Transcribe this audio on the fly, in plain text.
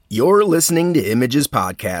You're listening to Images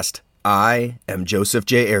Podcast. I am Joseph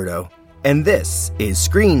J. Erdo, and this is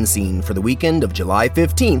Screen Scene for the weekend of July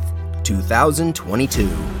 15th, 2022.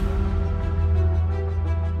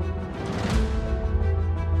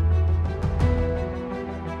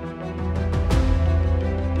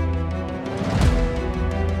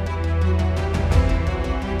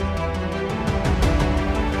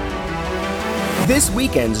 This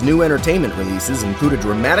weekend's new entertainment releases include a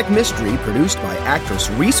dramatic mystery produced by actress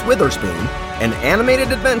Reese Witherspoon, an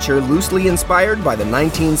animated adventure loosely inspired by the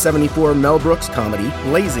 1974 Mel Brooks comedy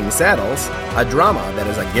Blazing Saddles, a drama that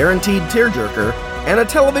is a guaranteed tearjerker, and a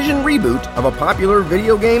television reboot of a popular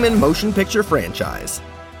video game and motion picture franchise.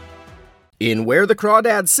 In Where the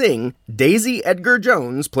Crawdads Sing, Daisy Edgar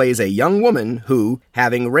Jones plays a young woman who,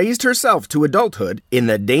 having raised herself to adulthood in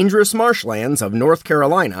the dangerous marshlands of North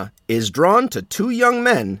Carolina, is drawn to two young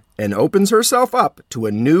men and opens herself up to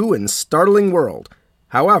a new and startling world.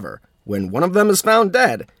 However, when one of them is found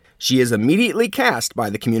dead, she is immediately cast by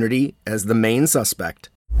the community as the main suspect.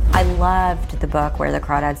 I loved the book Where the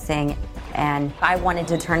Crawdads Sing, and I wanted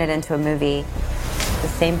to turn it into a movie. The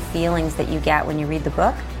same feelings that you get when you read the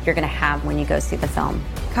book, you're going to have when you go see the film.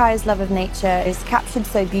 Kai's love of nature is captured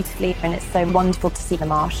so beautifully, and it's so wonderful to see the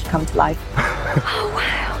marsh come to life. Oh,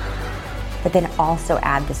 wow. But then also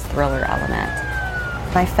add this thriller element.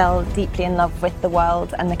 I fell deeply in love with the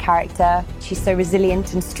world and the character. She's so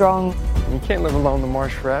resilient and strong. You can't live alone in the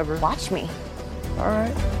marsh forever. Watch me. All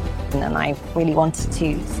right. And then I really wanted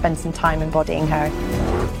to spend some time embodying her.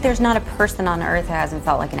 There's not a person on earth who hasn't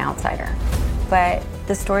felt like an outsider. But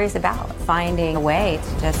the story's about finding a way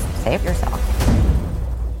to just save yourself.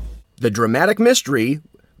 The dramatic mystery,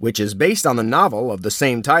 which is based on the novel of the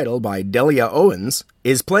same title by Delia Owens,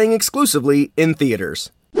 is playing exclusively in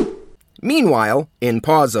theaters. Meanwhile, in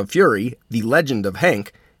Paws of Fury, The Legend of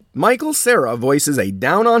Hank, Michael Cera voices a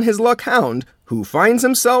down-on-his-luck hound who finds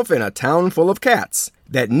himself in a town full of cats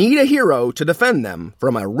that need a hero to defend them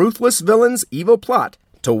from a ruthless villain's evil plot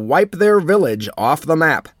to wipe their village off the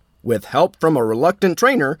map. With help from a reluctant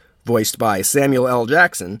trainer, voiced by Samuel L.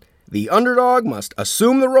 Jackson, the underdog must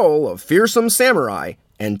assume the role of fearsome samurai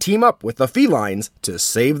and team up with the felines to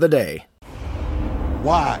save the day.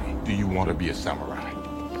 Why do you want to be a samurai?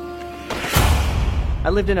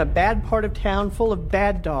 I lived in a bad part of town full of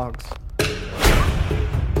bad dogs.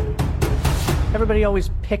 Everybody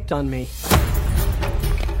always picked on me.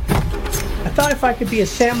 I thought if I could be a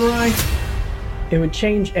samurai, it would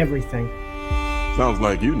change everything. Sounds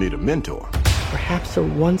like you need a mentor. Perhaps a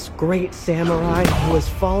once great samurai who has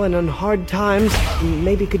fallen on hard times and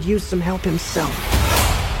maybe could use some help himself.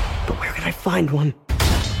 But where could I find one?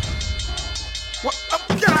 What?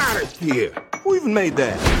 Get out of here! Who even made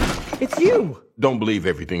that? It's you! Don't believe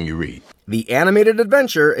everything you read. The animated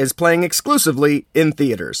adventure is playing exclusively in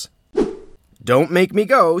theaters. Don't Make Me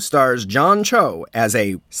Go stars John Cho as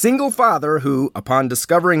a single father who, upon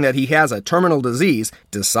discovering that he has a terminal disease,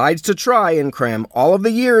 decides to try and cram all of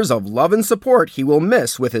the years of love and support he will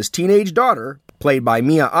miss with his teenage daughter, played by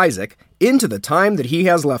Mia Isaac, into the time that he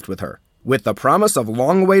has left with her. With the promise of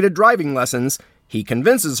long-awaited driving lessons, he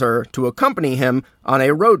convinces her to accompany him on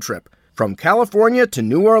a road trip from California to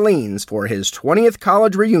New Orleans for his 20th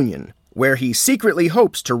college reunion, where he secretly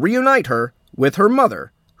hopes to reunite her with her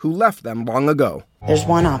mother, who left them long ago. There's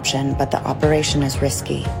one option, but the operation is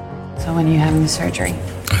risky. So when are you having the surgery?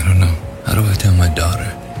 I don't know. How do I tell my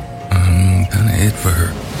daughter? I'm kinda it for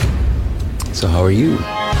her. So how are you?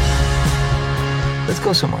 Let's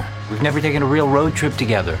go somewhere. We've never taken a real road trip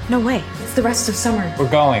together. No way. It's the rest of summer. We're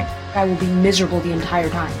going. I will be miserable the entire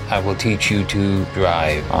time. I will teach you to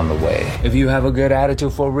drive on the way. If you have a good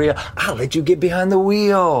attitude for real, I'll let you get behind the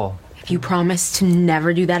wheel. If you promise to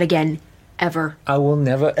never do that again, ever. I will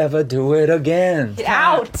never ever do it again. Get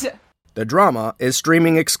out! The drama is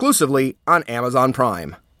streaming exclusively on Amazon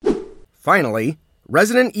Prime. Finally,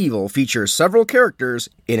 Resident Evil features several characters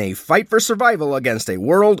in a fight for survival against a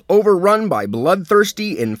world overrun by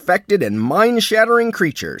bloodthirsty, infected, and mind-shattering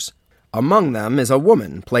creatures. Among them is a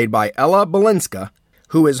woman played by Ella Balinska,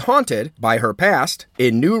 who is haunted by her past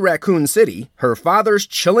in New Raccoon City, her father's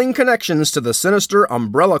chilling connections to the sinister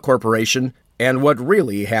Umbrella Corporation, and what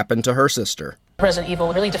really happened to her sister. Resident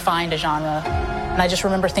Evil really defined a genre, and I just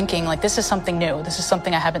remember thinking, like, this is something new. This is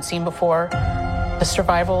something I haven't seen before. The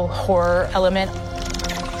survival horror element.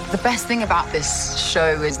 The best thing about this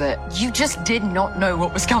show is that you just did not know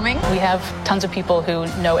what was coming. We have tons of people who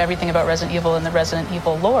know everything about Resident Evil and the Resident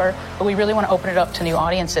Evil lore, but we really want to open it up to new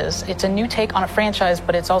audiences. It's a new take on a franchise,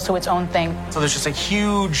 but it's also its own thing. So there's just a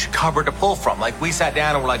huge cupboard to pull from. Like, we sat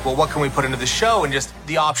down and we're like, well, what can we put into the show? And just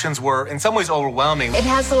the options were, in some ways, overwhelming. It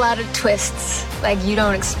has a lot of twists like you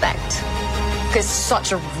don't expect. It's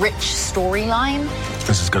such a rich storyline.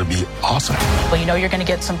 This is gonna be awesome. Well, you know you're going to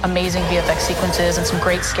get some amazing VFX sequences and some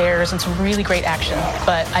great scares and some really great action,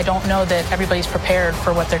 but I don't know that everybody's prepared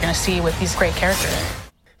for what they're going to see with these great characters.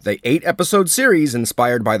 The 8-episode series,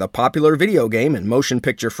 inspired by the popular video game and motion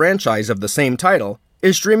picture franchise of the same title,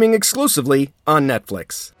 is streaming exclusively on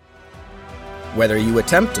Netflix. Whether you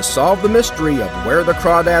attempt to solve the mystery of where the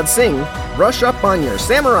Crawdads sing, brush up on your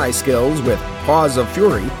samurai skills with Paws of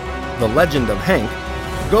Fury, The Legend of Hank,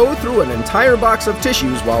 go through an entire box of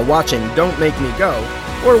tissues while watching Don't Make Me Go,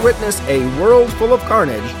 or witness a world full of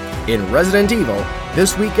carnage in Resident Evil,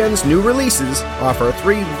 this weekend's new releases offer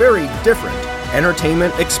 3 very different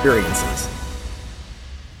entertainment experiences.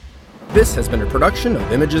 This has been a production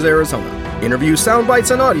of Images Arizona. Interviews, sound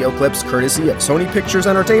bites, and audio clips courtesy of Sony Pictures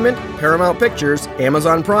Entertainment, Paramount Pictures,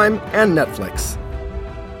 Amazon Prime, and Netflix.